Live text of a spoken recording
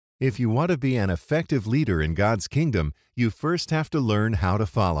If you want to be an effective leader in God's kingdom, you first have to learn how to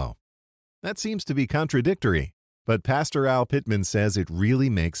follow. That seems to be contradictory, but Pastor Al Pittman says it really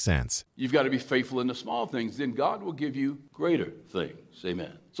makes sense. You've got to be faithful in the small things, then God will give you greater things.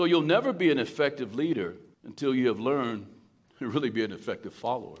 Amen. So you'll never be an effective leader until you have learned to really be an effective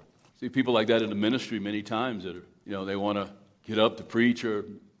follower. See people like that in the ministry many times that are, they want to get up to preach or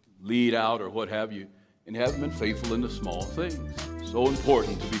lead out or what have you, and haven't been faithful in the small things. So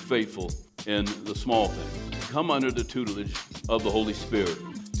important to be faithful in the small things. Come under the tutelage of the Holy Spirit.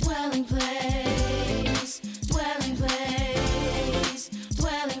 Dwelling place, dwelling place,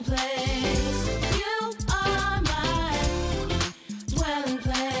 dwelling place. You are my dwelling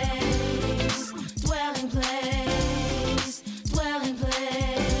place, dwelling place, dwelling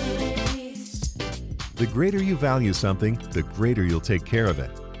place. The greater you value something, the greater you'll take care of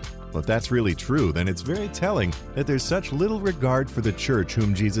it. Well, if that's really true, then it's very telling that there's such little regard for the church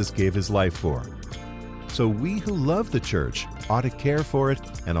whom Jesus gave his life for. So we who love the church ought to care for it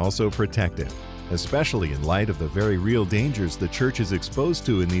and also protect it, especially in light of the very real dangers the church is exposed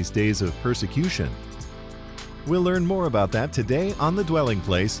to in these days of persecution. We'll learn more about that today on The Dwelling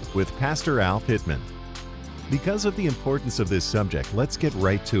Place with Pastor Al Pittman. Because of the importance of this subject, let's get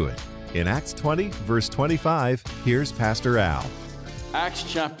right to it. In Acts 20, verse 25, here's Pastor Al. Acts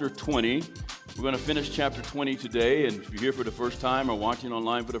chapter 20. We're going to finish chapter 20 today, and if you're here for the first time or watching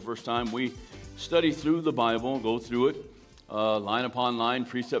online for the first time, we study through the Bible, go through it, line upon line,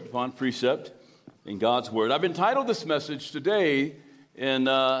 precept upon precept in God's Word. I've entitled this message today in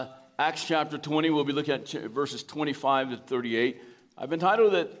Acts chapter 20. We'll be looking at verses 25 to 38. I've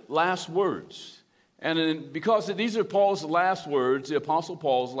entitled it Last Words. And because these are Paul's last words, the Apostle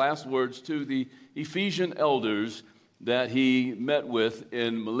Paul's last words to the Ephesian elders that he met with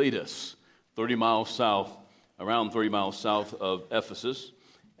in Miletus, around 30 miles south of Ephesus.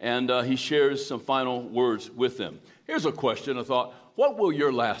 And he shares some final words with them. Here's a question, a thought. What will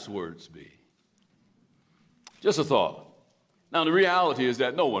your last words be? Just a thought. Now, the reality is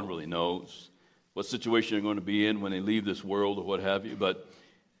that no one really knows what situation you're going to be in when they leave this world or what have you. But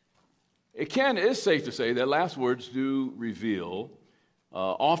it is safe to say that last words do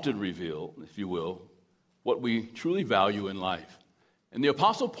often reveal, if you will, what we truly value in life. And the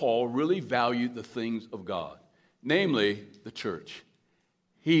Apostle Paul really valued the things of God, namely the church.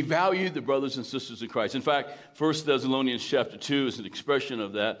 He valued the brothers and sisters in Christ. In fact, 1 Thessalonians chapter 2 is an expression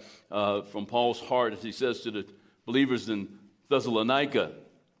of that from Paul's heart as he says to the believers in Thessalonica.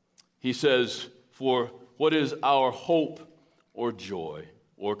 He says, "For what is our hope or joy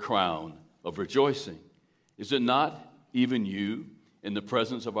or crown of rejoicing? Is it not even you in the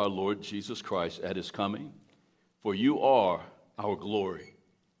presence of our Lord Jesus Christ at his coming? For you are our glory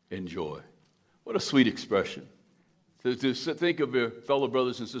and joy." What a sweet expression. To think of your fellow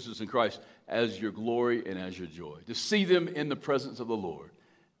brothers and sisters in Christ as your glory and as your joy. To see them in the presence of the Lord.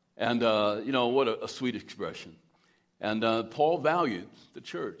 And, what a sweet expression. And Paul valued the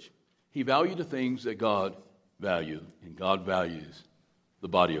church. He valued the things that God valued, and God values the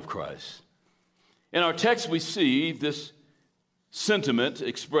body of Christ. In our text, we see this sentiment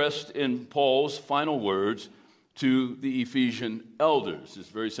expressed in Paul's final words to the Ephesian elders. This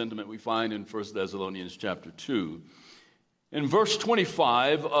very sentiment we find in 1 Thessalonians chapter 2. In verse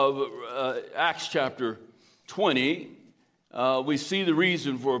 25 of Acts chapter 20, we see the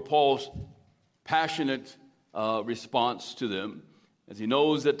reason for Paul's passionate response to them, as he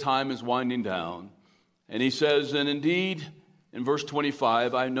knows that time is winding down. And he says, "And indeed, in verse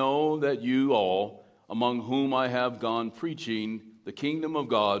 25, I know that you all, among whom I have gone preaching the kingdom of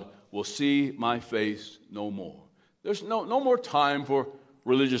God, will see my face no more." There's no more time for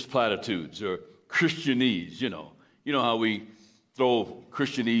religious platitudes or Christianese, You know how we throw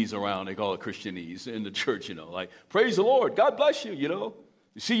Christianese around, they call it Christianese in the church, like, praise the Lord, God bless you, You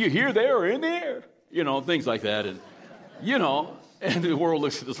see you here, there, or in the air, things like that. And, and the world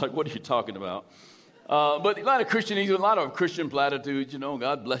looks at us like, what are you talking about? But a lot of Christianese, a lot of Christian platitudes,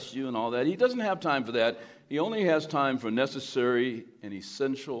 God bless you and all that. He doesn't have time for that. He only has time for necessary and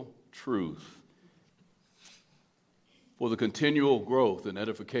essential truth for the continual growth and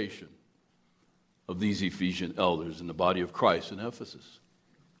edification of these Ephesian elders in the body of Christ in Ephesus.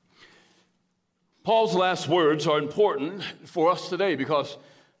 Paul's last words are important for us today because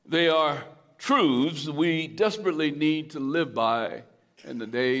they are truths we desperately need to live by in the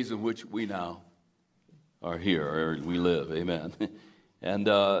days in which we now are here, or we live. Amen. And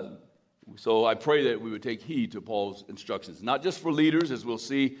so I pray that we would take heed to Paul's instructions, not just for leaders, as we'll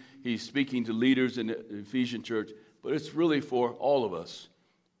see he's speaking to leaders in the Ephesian church, but it's really for all of us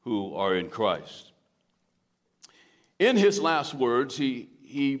who are in Christ. In his last words, he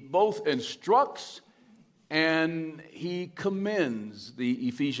he both instructs and he commends the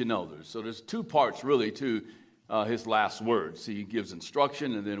Ephesian elders. So there's two parts really to his last words. He gives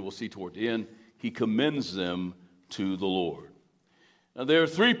instruction, and then we'll see toward the end, he commends them to the Lord. Now, there are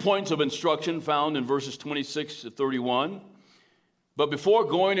 3 points of instruction found in verses 26 to 31. But before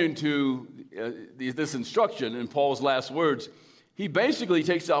going into this instruction in Paul's last words, he basically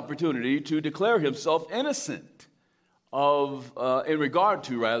takes the opportunity to declare himself innocent in regard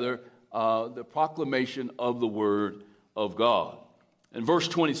to the proclamation of the word of God. In verse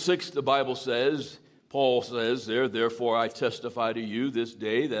 26, the Bible says, Paul says there, therefore I testify to you this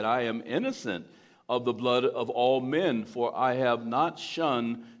day that I am innocent of the blood of all men, for I have not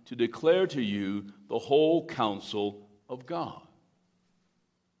shunned to declare to you the whole counsel of God.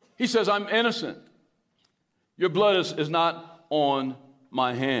 He says, I'm innocent. Your blood is not on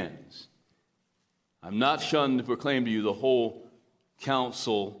my hands. I'm not shunned to proclaim to you the whole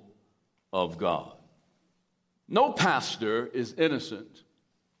counsel of God. No pastor is innocent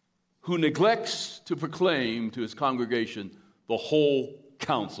who neglects to proclaim to his congregation the whole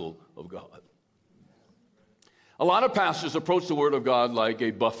counsel of God. A lot of pastors approach the Word of God like a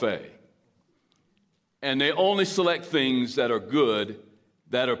buffet, and they only select things that are good,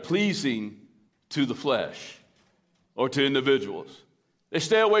 that are pleasing to the flesh or to individuals. They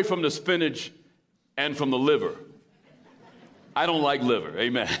stay away from the spinach and from the liver. I don't like liver,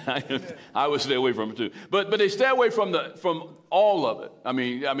 amen. I would stay away from it too. But they stay away from all of it. I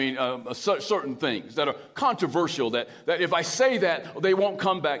mean, certain things that are controversial, that if I say that, they won't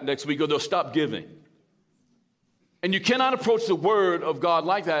come back next week or they'll stop giving. And you cannot approach the Word of God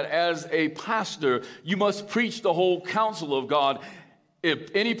like that as a pastor. You must preach the whole counsel of God. If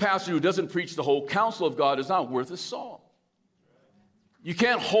any pastor who doesn't preach the whole counsel of God is not worth his salt. You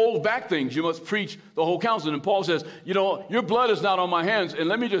can't hold back things. You must preach the whole counsel. And Paul says, your blood is not on my hands. And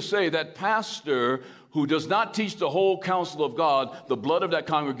let me just say that pastor who does not teach the whole counsel of God, the blood of that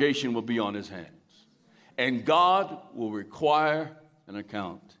congregation will be on his hands. And God will require an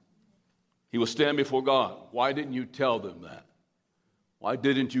account. He will stand before God. Why didn't you tell them that? Why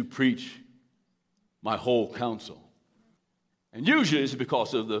didn't you preach my whole counsel? And usually it's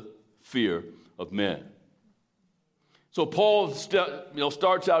because of the fear of men. So Paul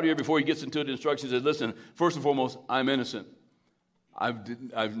starts out here before he gets into the instructions. He says, listen, first and foremost, I'm innocent.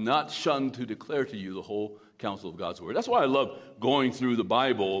 I've not shunned to declare to you the whole counsel of God's word. That's why I love going through the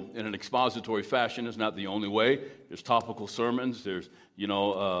Bible in an expository fashion. It's not the only way. There's topical sermons. There's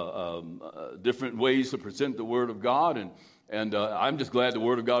different ways to present the word of God, and I'm just glad the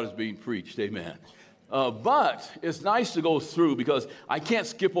word of God is being preached. Amen. But it's nice to go through because I can't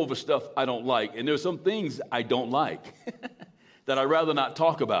skip over stuff I don't like, and there's some things I don't like that I'd rather not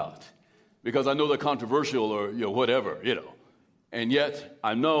talk about because I know they're controversial or whatever. And yet,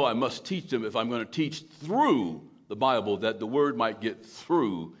 I know I must teach them if I'm going to teach through the Bible that the word might get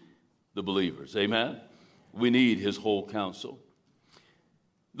through the believers. Amen? We need his whole counsel.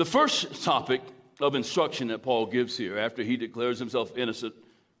 The first topic of instruction that Paul gives here, after he declares himself innocent,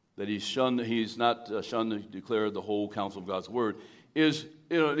 that he's not shunned to declare the whole counsel of God's word, is,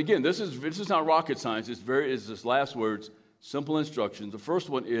 again, this is not rocket science. It's this last words, simple instructions. The first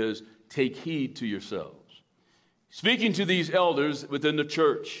one is, take heed to yourselves. Speaking to these elders within the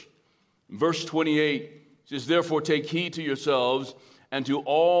church, verse 28 says, therefore take heed to yourselves and to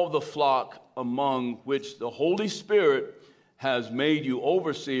all the flock among which the Holy Spirit has made you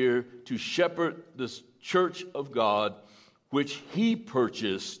overseer to shepherd the church of God, which he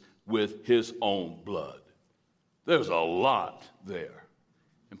purchased with his own blood. There's a lot there.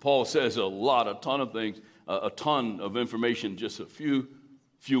 And Paul says a ton of things, a ton of information, just a few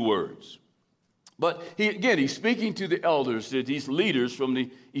words. But he's speaking to the elders, these leaders from the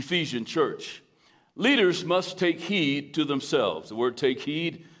Ephesian church. Leaders must take heed to themselves. The word take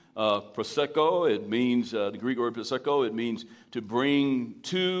heed, proseko, it means, the Greek word proseko, it means to bring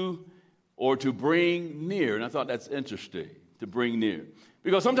to or to bring near. And I thought that's interesting, to bring near.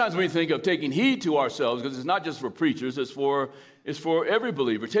 Because sometimes we think of taking heed to ourselves, because it's not just for preachers, it's for every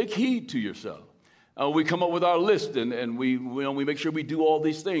believer. Take heed to yourself. We come up with our list, and we make sure we do all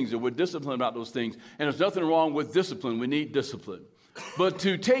these things, and we're disciplined about those things. And there's nothing wrong with discipline. We need discipline. But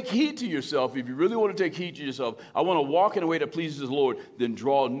to take heed to yourself, if you really want to take heed to yourself, I want to walk in a way that pleases the Lord, then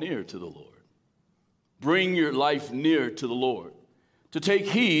draw near to the Lord. Bring your life near to the Lord. To take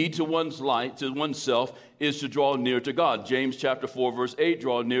heed to oneself is to draw near to God. James chapter 4, verse 8,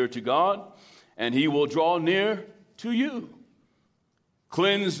 draw near to God, and he will draw near to you.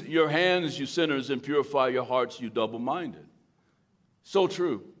 Cleanse your hands, you sinners, and purify your hearts, you double-minded. So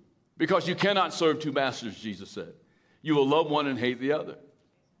true. Because you cannot serve two masters, Jesus said. You will love one and hate the other.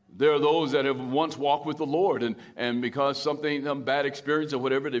 There are those that have once walked with the Lord, and because some bad experience or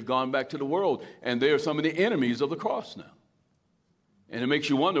whatever, they've gone back to the world, and they are some of the enemies of the cross now. And it makes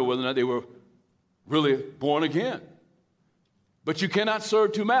you wonder whether or not they were really born again. But you cannot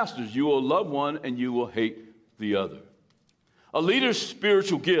serve two masters. You will love one and you will hate the other. A leader's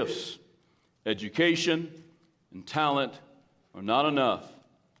spiritual gifts, education and talent, are not enough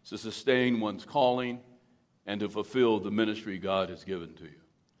to sustain one's calling and to fulfill the ministry God has given to you.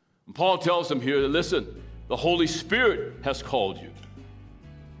 And Paul tells them here that, listen, the Holy Spirit has called you.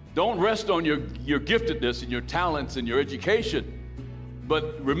 Don't rest on your giftedness and your talents and your education.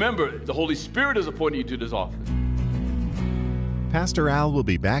 But remember, the Holy Spirit has appointed you to this office. Pastor Al will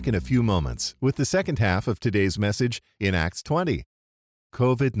be back in a few moments with the second half of today's message in Acts 20.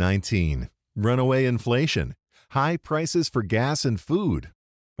 COVID-19, runaway inflation, high prices for gas and food.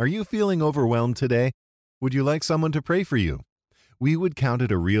 Are you feeling overwhelmed today? Would you like someone to pray for you? We would count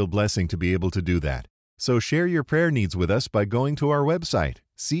it a real blessing to be able to do that. So share your prayer needs with us by going to our website,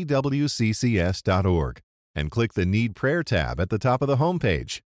 cwccs.org, and click the Need Prayer tab at the top of the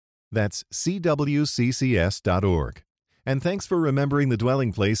homepage. That's cwccs.org. And thanks for remembering the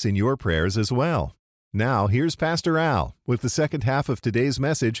dwelling place in your prayers as well. Now, here's Pastor Al with the second half of today's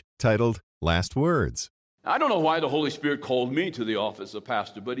message titled Last Words. I don't know why the Holy Spirit called me to the office of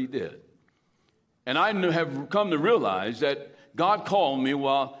pastor, but he did. And I have come to realize that God called me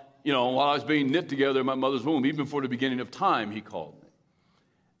while I was being knit together in my mother's womb. Even before the beginning of time, he called me.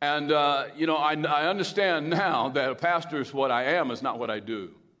 And, I understand now that a pastor is what I am, is not what I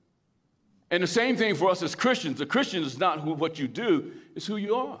do. And the same thing for us as Christians. A Christian is not what you do, it's who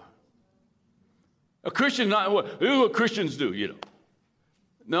you are. A Christian is not this is what Christians do,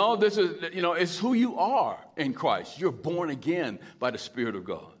 No, this is, it's who you are in Christ. You're born again by the Spirit of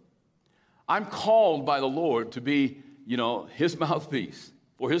God. I'm called by the Lord to be, his mouthpiece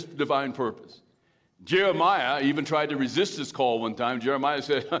for his divine purpose. Jeremiah even tried to resist this call one time. Jeremiah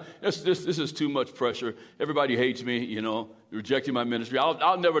said, this is too much pressure. Everybody hates me, rejecting my ministry.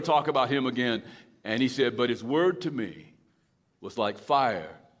 I'll never talk about him again. And he said, but his word to me was like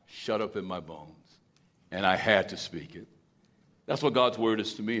fire shut up in my bones. And I had to speak it. That's what God's word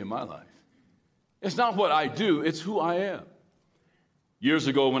is to me in my life. It's not what I do, it's who I am. Years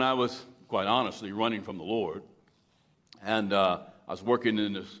ago when I was, quite honestly, running from the Lord, and I was working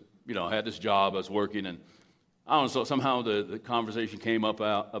in this, I had this job, I was working, and I don't know, so somehow the conversation came up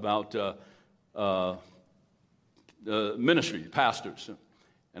about the ministry, pastors.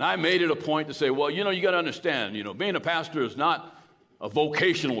 And I made it a point to say, well, you got to understand, being a pastor is not a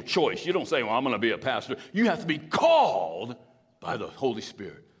vocational choice. You don't say, well, I'm going to be a pastor. You have to be called by the Holy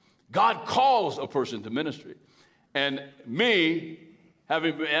Spirit. God calls a person to ministry. And me,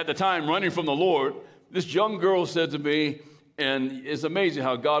 having at the time running from the Lord, this young girl said to me, and it's amazing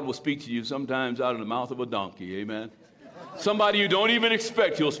how God will speak to you sometimes out of the mouth of a donkey, amen? Somebody you don't even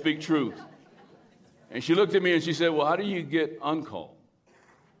expect, he'll speak truth. And she looked at me and she said, well, how do you get uncalled?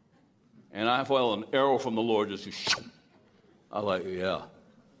 And I felt an arrow from the Lord just to I was like, yeah.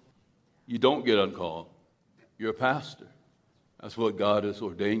 You don't get uncalled. You're a pastor. That's what God has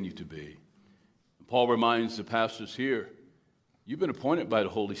ordained you to be. And Paul reminds the pastors here, you've been appointed by the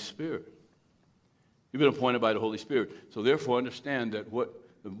Holy Spirit. You've been appointed by the Holy Spirit. So therefore understand that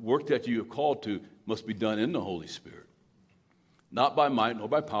the work that you are called to must be done in the Holy Spirit. Not by might nor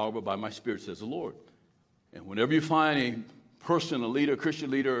by power, but by my Spirit, says the Lord. And whenever you find a person, a leader, a Christian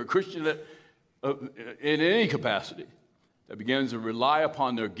leader, or a Christian that, in any capacity, that begins to rely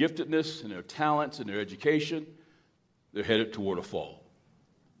upon their giftedness and their talents and their education, they're headed toward a fall.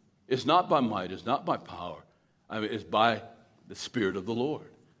 It's not by might, it's not by power. It's by the Spirit of the Lord.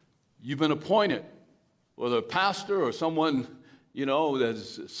 You've been appointed, whether a pastor or someone,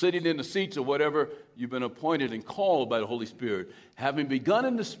 that's sitting in the seats or whatever, you've been appointed and called by the Holy Spirit. Having begun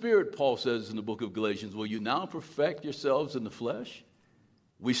in the Spirit, Paul says in the book of Galatians, will you now perfect yourselves in the flesh?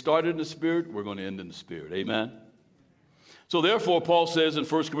 We started in the Spirit, we're going to end in the Spirit. Amen? So therefore, Paul says in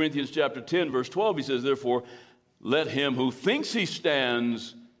 1 Corinthians chapter 10, verse 12, he says, therefore, let him who thinks he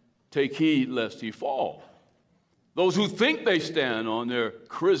stands take heed lest he fall. Those who think they stand on their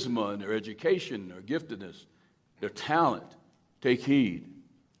charisma and their education, their giftedness, their talent, take heed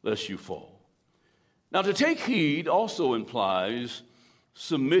lest you fall. Now, to take heed also implies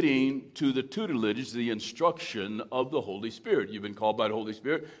submitting to the tutelage, the instruction of the Holy Spirit. You've been called by the Holy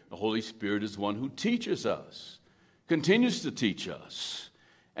Spirit. The Holy Spirit is the one who teaches us, continues to teach us.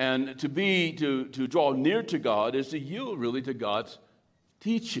 And to draw near to God is to yield really to God's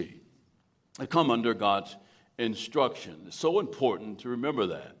teaching, to come under God's instruction. It's so important to remember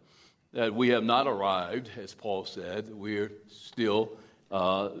that we have not arrived, as Paul said. We're still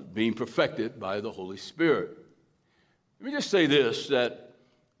being perfected by the Holy Spirit. Let me just say this, that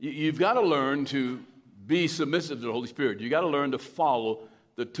you've got to learn to be submissive to the Holy Spirit. You've got to learn to follow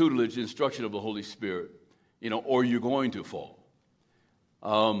the tutelage, instruction of the Holy Spirit, or you're going to fall.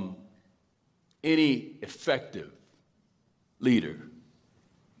 Any effective leader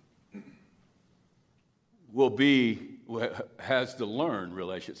has to learn,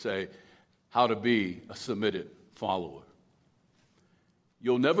 really, I should say, how to be a submitted follower.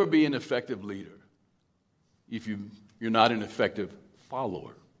 You'll never be an effective leader if you're not an effective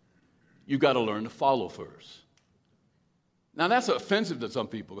follower. You've got to learn to follow first. Now, that's offensive to some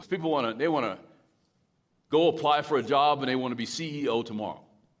people because people want to go apply for a job and they want to be CEO tomorrow.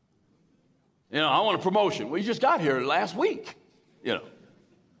 I want a promotion. Well, you just got here last week,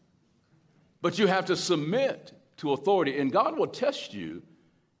 But you have to submit to authority, and God will test you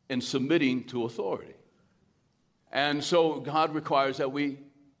in submitting to authority. And so God requires that we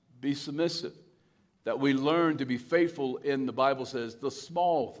be submissive, that we learn to be faithful in, the Bible says, the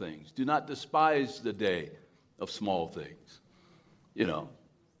small things. Do not despise the day of small things.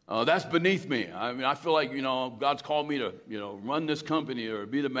 That's beneath me. I mean, I feel like, God's called me to, run this company or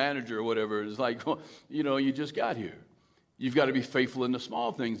be the manager or whatever. It's like, you just got here. You've got to be faithful in the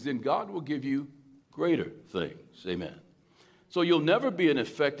small things. Then God will give you greater things. Amen. So you'll never be an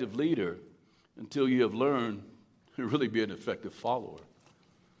effective leader until you have learned to really be an effective follower.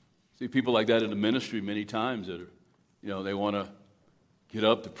 See people like that in the ministry many times that are, they want to get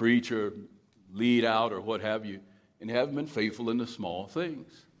up to preach or lead out or what have you, and haven't been faithful in the small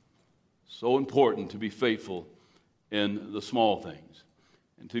things. So important to be faithful in the small things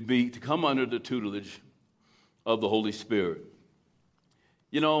and to come under the tutelage of the Holy Spirit.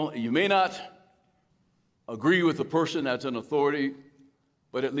 You may not agree with the person that's in authority,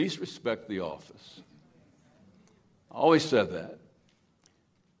 but at least respect the office. I always said that.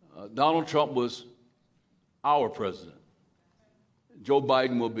 Donald Trump was our president. Joe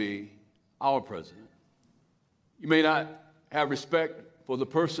Biden will be our president. You may not have respect for the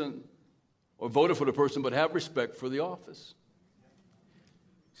person or voted for the person, but have respect for the office.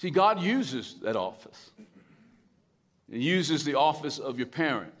 See, God uses that office. He uses the office of your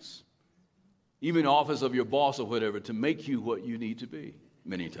parents, even the office of your boss or whatever, to make you what you need to be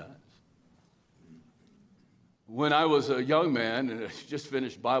many times. When I was a young man, and I just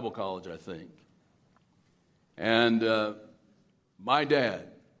finished Bible college, I think, and my dad,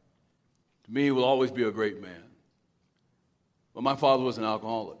 to me, will always be a great man. But my father was an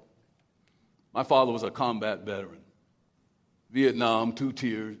alcoholic. My father was a combat veteran. Vietnam, two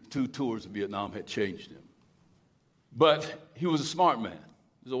tours of Vietnam had changed him. But he was a smart man.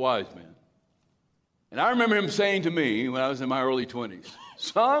 He was a wise man. And I remember him saying to me when I was in my early 20s,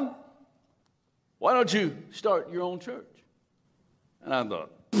 son, why don't you start your own church? And I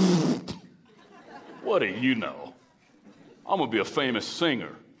thought, what do you know? I'm going to be a famous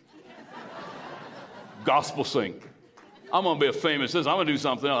singer, gospel singer. I'm going to be a famous singer. I'm going to do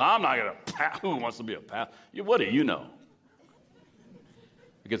something else. I'm not going to, who wants to be a pastor? What do you know?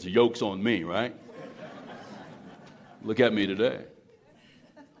 I guess the yoke's on me, right? Look at me today.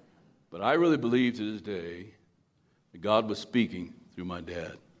 But I really believe to this day that God was speaking through my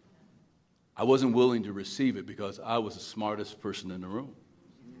dad. I wasn't willing to receive it because I was the smartest person in the room.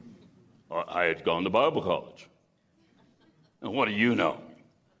 I had gone to Bible college. And what do you know?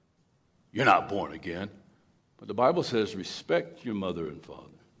 You're not born again. But the Bible says respect your mother and father.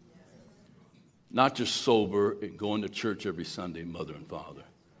 Not just sober and going to church every Sunday, mother and father,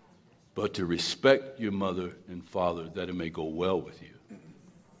 but to respect your mother and father that it may go well with you.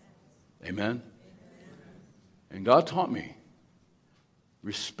 Amen? And God taught me,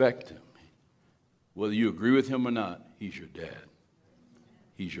 respect him. Whether you agree with him or not, he's your dad.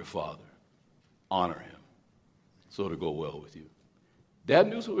 He's your father. Honor him so it'll go well with you. Dad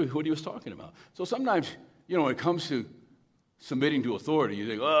knew what he was talking about. So sometimes, when it comes to submitting to authority, you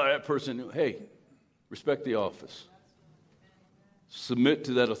think, oh, that person, hey, respect the office. Submit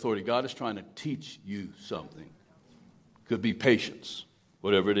to that authority. God is trying to teach you something. Could be patience,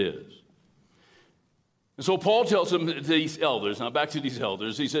 whatever it is. And so Paul tells them, these elders, now back to these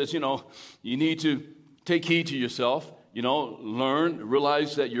elders, he says, you need to take heed to yourself, learn,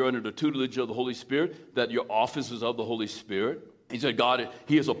 realize that you're under the tutelage of the Holy Spirit, that your office is of the Holy Spirit. He said,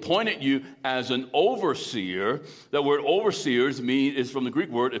 he has appointed you as an overseer. That word overseers is from the Greek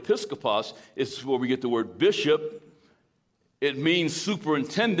word episkopos. It's where we get the word bishop. It means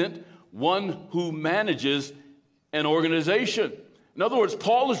superintendent, one who manages an organization. In other words,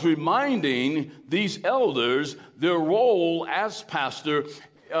 Paul is reminding these elders their role as pastor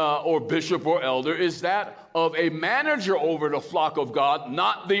or bishop or elder is that of a manager over the flock of God,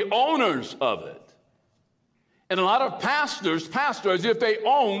 not the owners of it. And a lot of pastors pastor as if they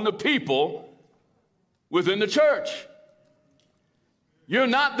own the people within the church. You're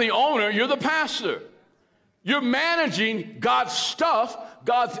not the owner, you're the pastor. You're managing God's stuff,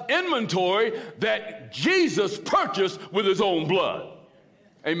 God's inventory that Jesus purchased with his own blood.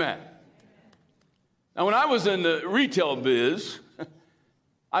 Amen. Now, when I was in the retail biz,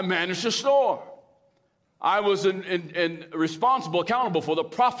 I managed a store. I was responsible, accountable for the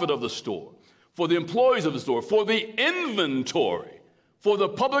profit of the store, for the employees of the store, for the inventory, for the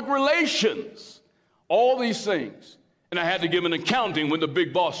public relations, all these things. And I had to give an accounting when the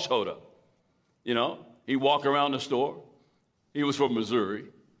big boss showed up. You know, he'd walk around the store. He was from Missouri.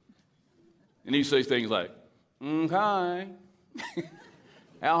 And he'd say things like, okay.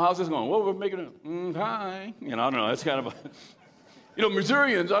 Al, how's this going? Well, we're making it, okay. You know, I don't know, that's kind of a, you know,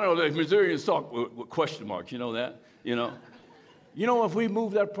 Missourians, I don't know, Missourians talk with question marks, you know that? You know, if we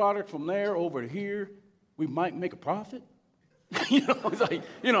move that product from there over to here, we might make a profit. You know, it's like,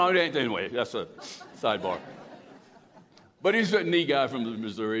 you know, anyway, that's a sidebar. But he's a neat guy from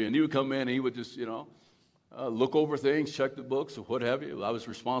Missouri, and he would come in and he would just, you know, look over things, check the books or what have you. I was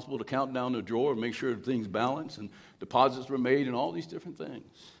responsible to count down the drawer and make sure things balanced and deposits were made and all these different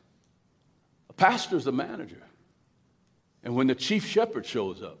things. A pastor's a manager. And when the chief shepherd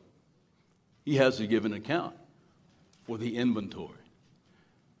shows up, he has to give an account for the inventory.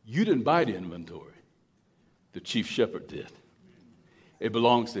 You didn't buy the inventory. The chief shepherd did. It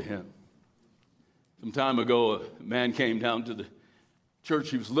belongs to him. Some time ago, a man came down to the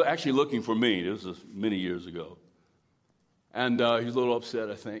church. He was actually looking for me. This was many years ago. And he was a little upset,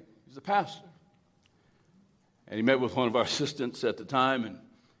 I think. He's a pastor. And he met with one of our assistants at the time, and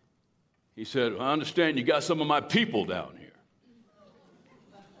he said, I understand you got some of my people down here.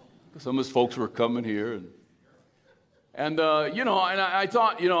 Some of his folks were coming here. And you know, and I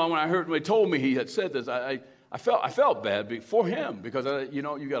thought, you know, when they told me he had said this, I felt bad for him because, you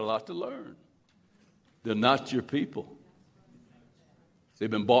know, you got a lot to learn. They're not your people. They've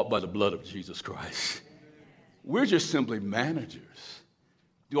been bought by the blood of Jesus Christ. We're just simply managers.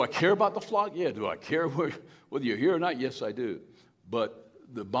 Do I care about the flock? Yeah. Do I care whether you're here or not? Yes, I do. But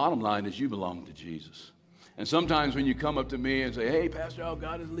the bottom line is you belong to Jesus. And sometimes when you come up to me and say, hey, Pastor Al,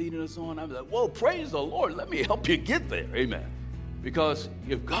 God is leading us on, I'm like, whoa, praise the Lord. Let me help you get there. Amen. Because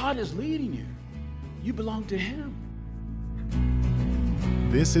if God is leading you, you belong to him.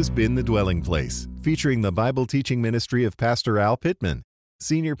 This has been The Dwelling Place, featuring the Bible teaching ministry of Pastor Al Pittman,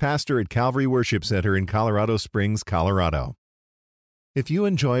 Senior Pastor at Calvary Worship Center in Colorado Springs, Colorado. If you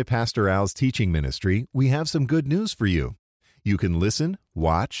enjoy Pastor Al's teaching ministry, we have some good news for you. You can listen,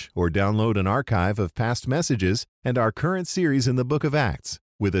 watch, or download an archive of past messages and our current series in the Book of Acts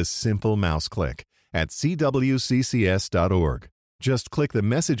with a simple mouse click at cwccs.org. Just click the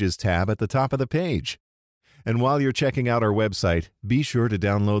Messages tab at the top of the page. And while you're checking out our website, be sure to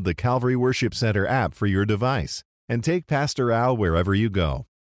download the Calvary Worship Center app for your device and take Pastor Al wherever you go.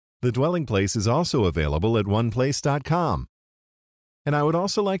 The Dwelling Place is also available at oneplace.com. And I would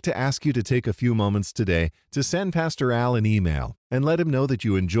also like to ask you to take a few moments today to send Pastor Al an email and let him know that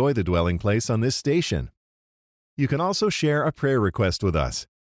you enjoy The Dwelling Place on this station. You can also share a prayer request with us.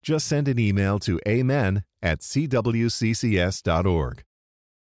 Just send an email to amen@cwccs.org.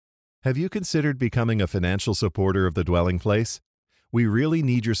 Have you considered becoming a financial supporter of The Dwelling Place? We really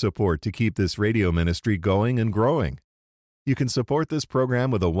need your support to keep this radio ministry going and growing. You can support this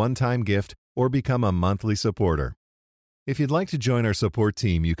program with a one-time gift or become a monthly supporter. If you'd like to join our support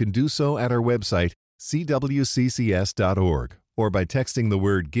team, you can do so at our website, cwccs.org, or by texting the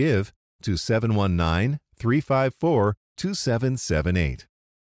word GIVE to 719-354-2778.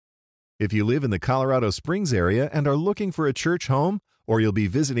 If you live in the Colorado Springs area and are looking for a church home, or you'll be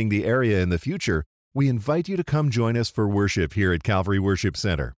visiting the area in the future, we invite you to come join us for worship here at Calvary Worship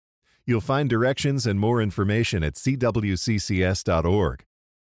Center. You'll find directions and more information at cwccs.org.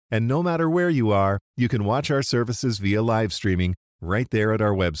 And no matter where you are, you can watch our services via live streaming right there at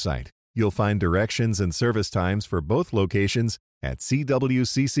our website. You'll find directions and service times for both locations at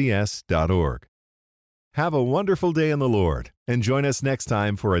cwccs.org. Have a wonderful day in the Lord, and join us next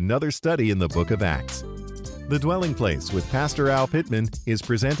time for another study in the Book of Acts. The Dwelling Place with Pastor Al Pittman is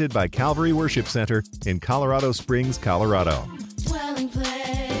presented by Calvary Worship Center in Colorado Springs, Colorado.